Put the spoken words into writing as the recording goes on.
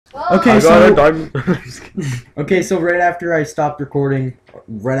Okay, I got a so diamond. okay, so right after I stopped recording,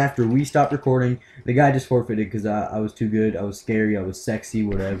 right after we stopped recording, the guy just forfeited because I was too good. I was scary. I was sexy.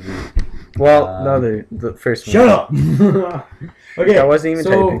 Whatever. Well, the first one. Shut up. Okay, I wasn't even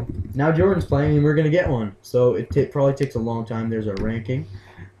so typing. now Jordan's playing and we're gonna get one. So it probably takes a long time. There's our ranking.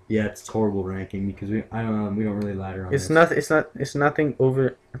 Yeah, it's horrible ranking because we don't really ladder on It's this. It's nothing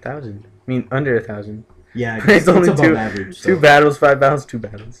over 1,000. I mean, under 1,000. Yeah, It's only above average. So. two battles, 5 battles, 2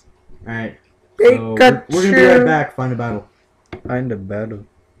 battles. All right. So we're gonna be right back. Find a battle. Find a battle.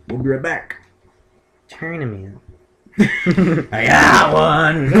 We'll be right back. Tournament. I got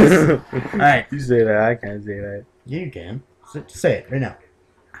one. All right. You say that. I can't say that. You can. Say it right now.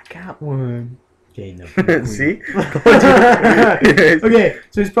 I got one. Okay, no. See? Okay,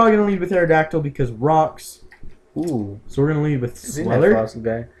 so he's probably gonna lead with Aerodactyl because rocks. Ooh. So we're gonna lead with Isn't that Sweller. fossil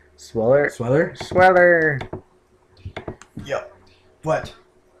guy? Sweller. Sweller. Sweller. Yep. What?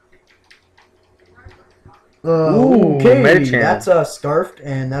 Ooh, Okay, Medicham. that's a Scarfed,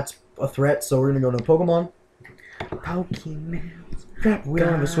 and that's a threat. So we're gonna go to Pokemon. Pokemon. Crap, we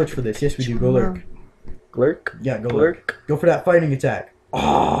don't have a switch for this. Yes, we do. Go Lurk. Lurk. Yeah, go Lurk. Go for that fighting attack.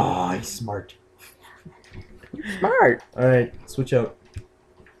 Oh, he's smart. Smart. All right, switch out.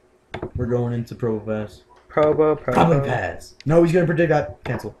 We're going into Probo Pass. Probo. Probably pass. No, he's gonna predict that.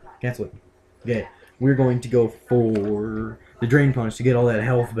 Cancel. Cancel it. Okay, we're going to go for the Drain Punch to get all that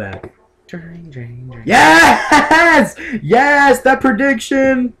health back. Drain. Yes! Yes! That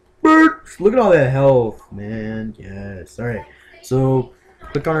prediction! Look at all that health, man. Yes. Alright. So,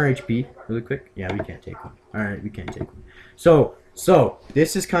 click on our HP really quick. Yeah, we can't take one. Alright, we can't take one. So,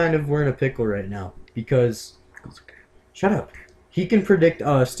 this is kind of, we're in a pickle right now. Because, shut up. He can predict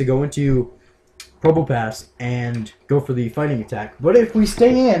us to go into Probopass and go for the fighting attack. But if we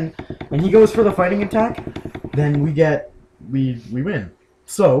stay in, and he goes for the fighting attack, then we win.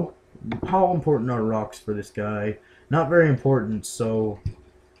 So, how important are rocks for this guy? Not very important, so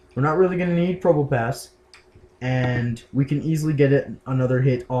we're not really going to need Probopass. And we can easily get it another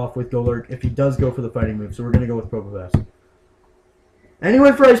hit off with Golurk if he does go for the fighting move, so we're going to go with Probopass.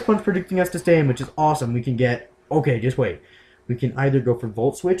 Anyway, for Ice Punch predicting us to stay in, which is awesome. We can get... Okay, just wait. We can either go for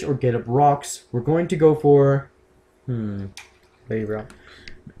Volt Switch or get up rocks. We're going to go for... Lady Rock.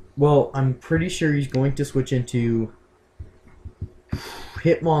 Well, I'm pretty sure he's going to switch into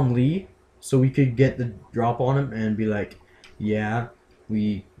Hitmonlee, so we could get the drop on him and be like, yeah,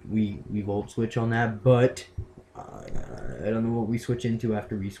 we Volt Switch on that, but I don't know what we switch into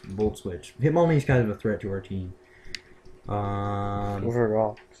after we Volt Switch. Hitmonlee is kind of a threat to our team. Go for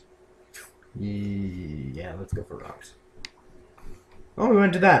rocks. Yeah, let's go for rocks. Oh, we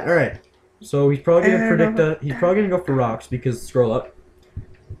went to that. All right. So he's probably gonna predict. He's probably gonna go for rocks because scroll up.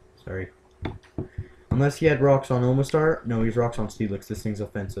 Sorry. Unless he had rocks on Omastar. No, he's rocks on Steelix. This thing's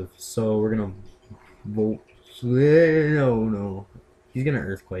offensive. So we're gonna Volt. No. He's gonna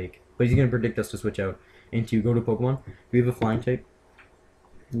Earthquake, but he's gonna predict us to switch out into go to Pokemon. Do we have a flying type?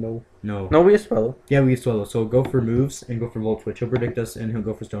 No. No. No, we have Swallow. Yeah, we have Swallow. So go for moves and go for Volt Switch. He'll predict us and he'll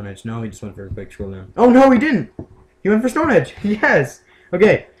go for Stone Edge. No, he just went for Earthquake. Scroll down. Oh no, he didn't. He went for Stone Edge. Yes.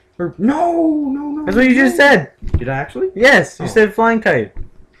 Okay. No. That's what you just said. Did I actually? Yes, you said flying type.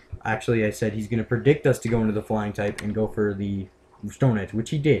 Actually, I said he's going to predict us to go into the flying type and go for the Stone Edge,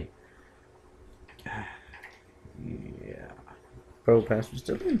 which he did. Yeah. Probopass was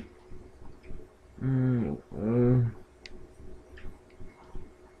still in.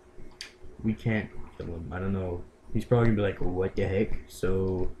 We can't kill him. I don't know. He's probably going to be like, what the heck?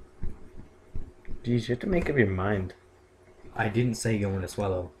 So... Geez, you have to make up your mind. I didn't say going to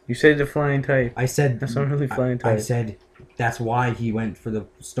Swallow. You said the flying type. I said... That's not really flying type. I said that's why he went for the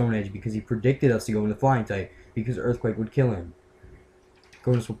Stone Edge, because he predicted us to go into flying type, because Earthquake would kill him.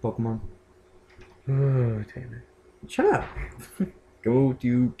 Go to Pokemon. Oh, damn it. Shut up. Go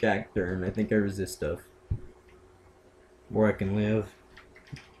to Cacturn. I think I resist stuff. Or I can live.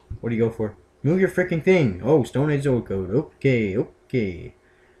 What do you go for? Move your freaking thing. Oh, Stone Edge Old Code. Okay.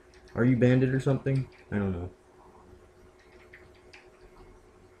 Are you banded or something? I don't know.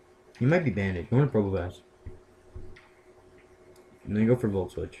 You might be banded. Go into Probopass. And then go for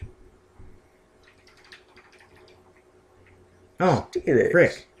Volt Switch. Oh,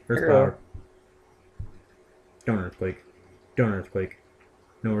 frick. First power. Don't Earthquake.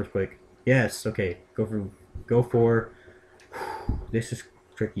 No Earthquake. Yes, okay. Go for this is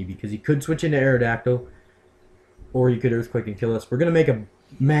tricky because he could switch into Aerodactyl, or you could Earthquake and kill us. We're gonna make a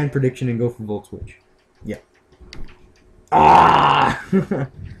man prediction and go for Volt Switch. Yeah. Ah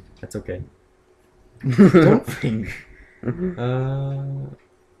That's okay. Don't think.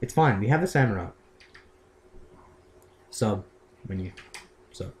 It's fine. We have the Samurott. Sub. When you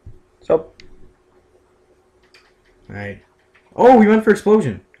sub. So, Alright. Oh, we went for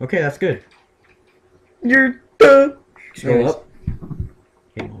explosion. Okay, that's good. you're the. Scroll up.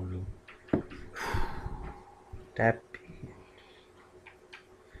 Came on me. That.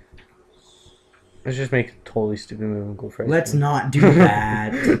 Let's just make a totally stupid move and go for it. Let's not do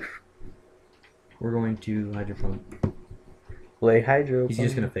that. We're going to hydro pump. Play hydro. He's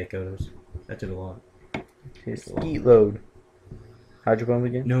just gonna fake out us. That did a lot. His skeet load. Hydro pump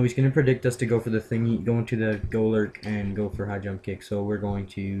again? No, he's gonna predict us to go for the thingy, go into the go lurk and go for high jump kick. So we're going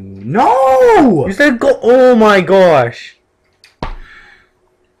to. No! You said go. Oh my gosh.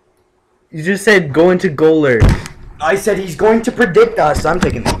 You just said go into goaler. I said he's going to predict us. I'm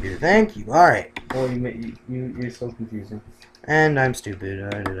taking the beer. Thank you. All right. Oh, you're so confusing. And I'm stupid.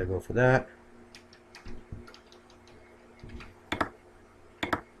 Did I go for that?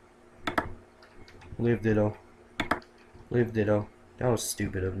 Live ditto. Live ditto. That was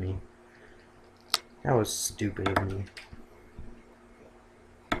stupid of me. That was stupid of me.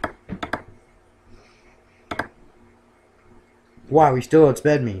 Wow, he still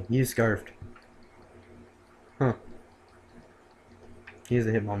outsped me. He's scarfed. Huh. He has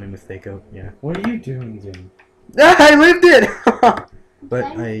a hitmon with fake out, yeah. What are you doing, Jim? Ah, I lived it! But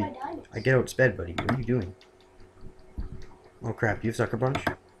I get outsped, buddy. What are you doing? Oh crap, you have sucker punch?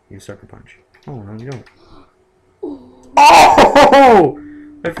 You have sucker punch. Oh, no you don't. Oh!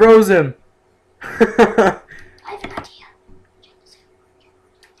 I froze him! I have an idea.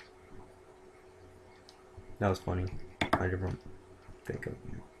 That was funny. Hydro pump. Fake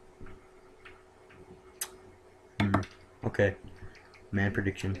out. Okay. Man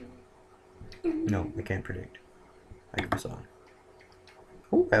prediction. No, I can't predict. I can saw.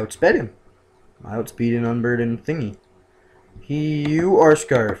 Oh, I outsped him. I outspeed an unburdened thingy. You are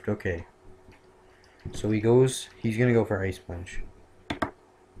scarfed. Okay. So he's gonna go for ice punch.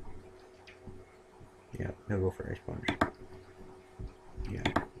 Yeah, he'll go for ice punch. Yeah,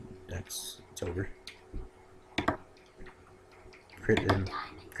 it's over. Crit him.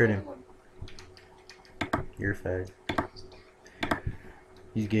 Crit him. You're a fag.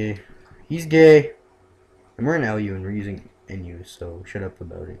 He's gay. He's gay. And we're in LU and we're using NU, so shut up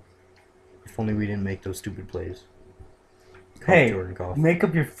about it. If only we didn't make those stupid plays. Cough, Hey, Jordan, cough. make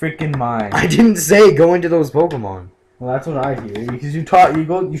up your freaking mind. I didn't say go into those Pokemon. Well, that's what I hear because you talk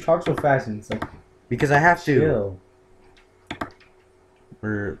so fast and it's like Because I have to. chill.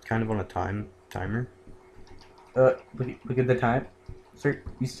 We're kind of on a timer. Look at the time, sir.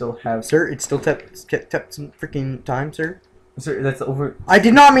 You still have Sir, it's still kept some freaking time, sir. sir. That's over. I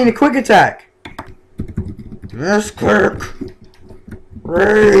did not mean a quick attack. Yes, clerk.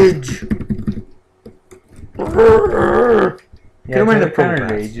 Rage. Yeah, Get him in the counter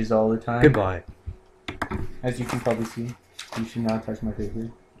progress. rages all the time. Goodbye. As you can probably see, you should not touch my paper.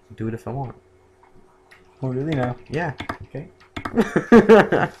 Do it if I want. Oh, really now? Yeah. Okay.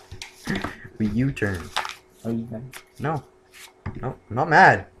 We U-turn. Are you done? No. No, I'm not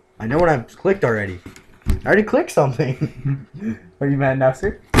mad. I know what I've clicked already. I already clicked something. Are you mad now,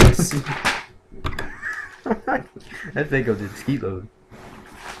 sir? That thing goes to skeet load.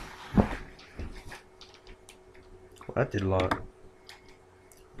 Well, that did a lot.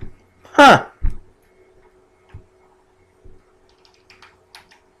 Huh!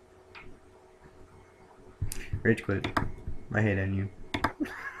 Rage quit. I hate NU.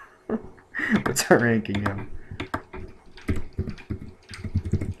 What's our ranking now?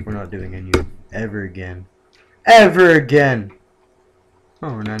 We're not doing NU ever again. Ever again!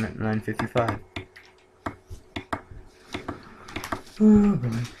 Oh, we're 955. Oh, boy.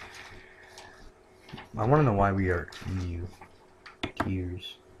 I want to know why we are NU.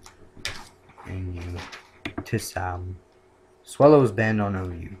 Tears. NU. Tissam. Swallow's banned on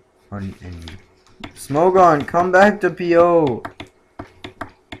OU. On NU. Smogon, come back to PO!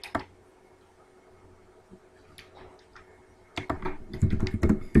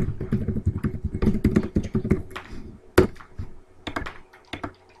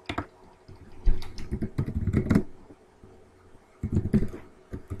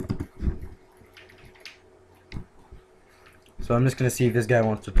 So I'm just gonna see if this guy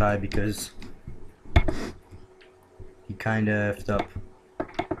wants to tie because he kinda effed up.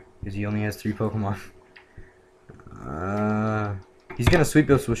 Because he only has 3 Pokemon. He's gonna sweep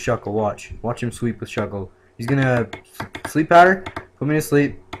us with Shuckle, watch. Watch him sweep with Shuckle. He's gonna sleep powder, put me to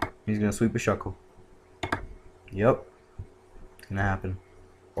sleep. He's gonna sweep with Shuckle. Yep. It's gonna happen.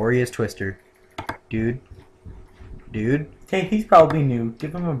 Or he has Twister. Dude. Dude. Hey, he's probably new.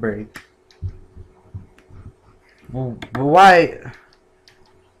 Give him a break. Well, why?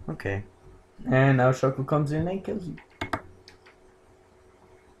 Okay. And now Shuckle comes in and kills you.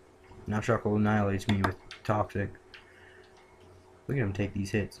 Now Shuckle annihilates me with Toxic. Look at him take these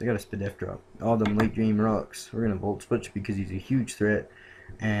hits. I got a Spadef drop. All them late game rocks. We're gonna Volt Switch because he's a huge threat.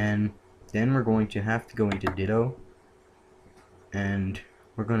 And then we're going to have to go into Ditto. And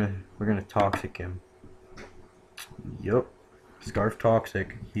we're gonna Toxic him. Yup. Scarf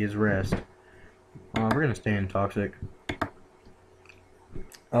Toxic. He is rest. We're gonna stay in Toxic.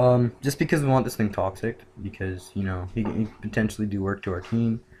 Just because we want this thing Toxic, because, you know, he can potentially do work to our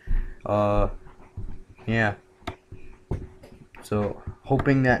team. Yeah. So,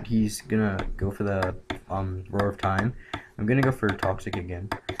 hoping that he's gonna go for the, Roar of Time. I'm gonna go for Toxic again.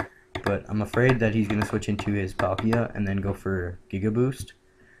 But I'm afraid that he's gonna switch into his Palkia and then go for Giga Boost.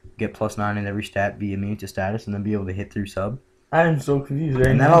 Get +9 in every stat, be immune to status, and then be able to hit through sub. I'm so confused right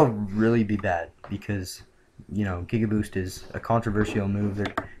And now. that'll really be bad, because, you know, Giga Boost is a controversial move.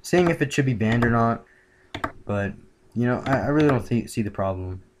 They're saying if it should be banned or not, but, you know, I really don't see the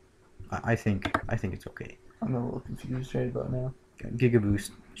problem. I think it's okay. I'm a little confused right about now. Giga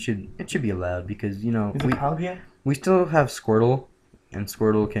Boost should be allowed, because, you know, Is it Palkia? we still have Squirtle, and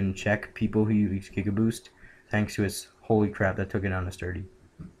Squirtle can check people who use Giga Boost, thanks to its holy crap that took it down to Sturdy.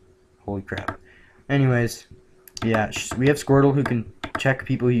 Holy crap. Anyways, yeah, we have Squirtle who can check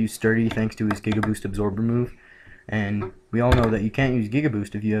people who use Sturdy thanks to his Giga Boost Absorber move, and we all know that you can't use Giga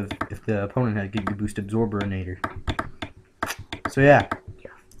Boost if the opponent has Giga Boost Absorberinator. So yeah,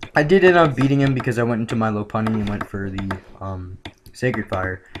 I did end up beating him because I went into my Lopunny and went for the Sacred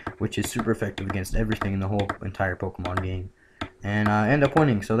Fire, which is super effective against everything in the whole entire Pokemon game, and I ended up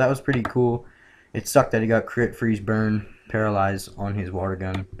winning. So that was pretty cool. It sucked that he got crit, freeze, burn, paralyze on his water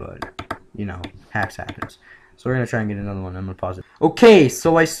gun, but, you know, hacks happens. So we're going to try and get another one. I'm going to pause it. Okay,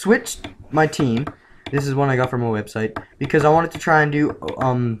 so I switched my team. This is one I got from a website, because I wanted to try and do,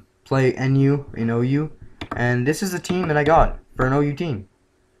 play NU in OU. And this is the team that I got for an OU team.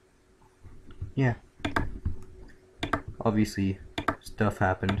 Yeah. Obviously, stuff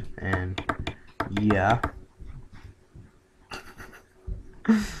happened, and yeah.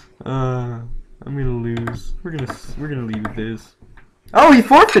 I'm gonna lose. We're gonna leave with this. Oh, he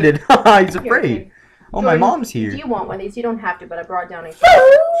forfeited. He's afraid. Oh, my Jordan, mom's Do here. you want one of these? You don't have to, but I brought down a.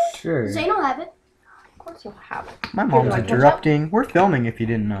 Sure. Zane will have it. Of course you'll have it. My Do mom's you want ketchup? interrupting. We're filming if you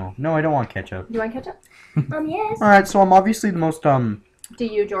didn't know. No, I don't want ketchup. Do you want ketchup? Yes. Alright, so I'm obviously the most, Do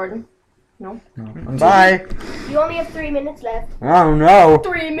you, Jordan? No. Bye. You only have 3 minutes left. I don't know.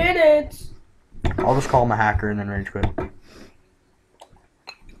 3 minutes. I'll just call him a hacker and then rage quit.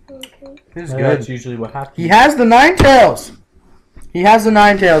 Okay. This is That's good. usually what happens. He has the Ninetales. He has the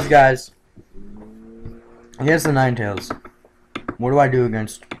Ninetales, guys. He has the Ninetales. What do I do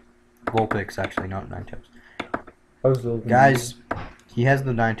against Vulpix? Actually, not Ninetales. I was a little Guys, he has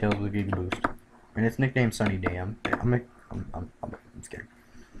the Ninetales with Giga Boost, and it's nicknamed Sunny Day. I'm scared.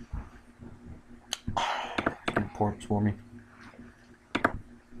 Good ports for me.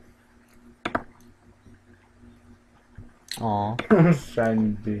 Aw, confused.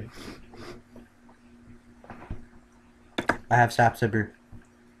 Shiny bitch. I have Sap Sipper.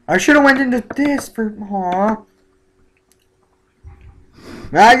 I should have went into this for aw.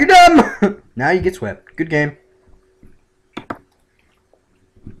 Ah, you're dumb. Now you get swept. Good game.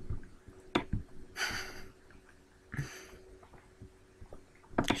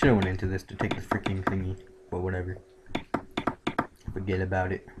 Should have went into this to take the freaking thingy, but whatever. Forget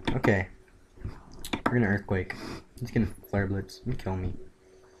about it. Okay. We're gonna Earthquake. He's gonna Flare Blitz and kill me.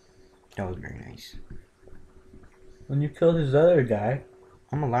 That was very nice. When you killed his other guy,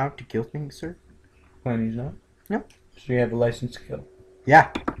 I'm allowed to kill things, sir? when he's not? Yep. So you have a license to kill.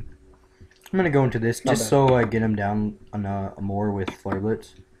 Yeah. I'm gonna go into this Not just bad. so I get him down on a more with Flare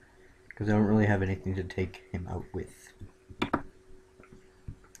Blitz. Because I don't really have anything to take him out with.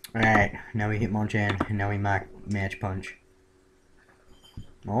 Alright, now we hit Monchan, and now we match punch.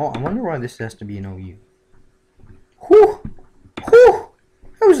 Oh, I wonder why this has to be an OU. Whew! Whew!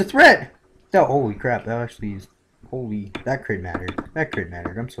 That was a threat! Oh, holy crap, that actually is... Holy... That crit mattered. That crit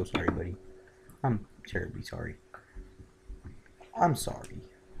mattered. I'm so sorry, buddy. I'm terribly sorry. I'm sorry.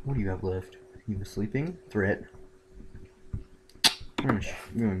 What do you have left? You have a sleeping? Threat. I'm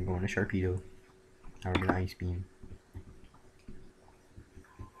gonna go into Sharpedo. Or an Ice Beam.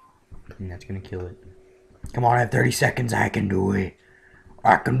 And that's gonna kill it. Come on, I have 30 seconds. I can do it.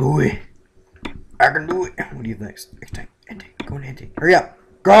 I can do it. I can do it. What do you have next? Go in Entei. Hurry up.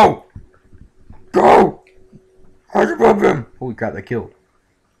 Go! Go! How's your problem? Holy crap, that killed.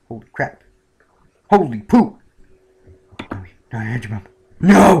 Holy crap. Holy poop! No, I had your mom.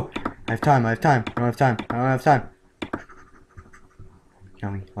 No! I have time, I have time. I don't have time. I don't have time.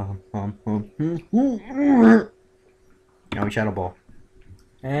 Now we, now we Shadow Ball.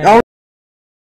 And Oh!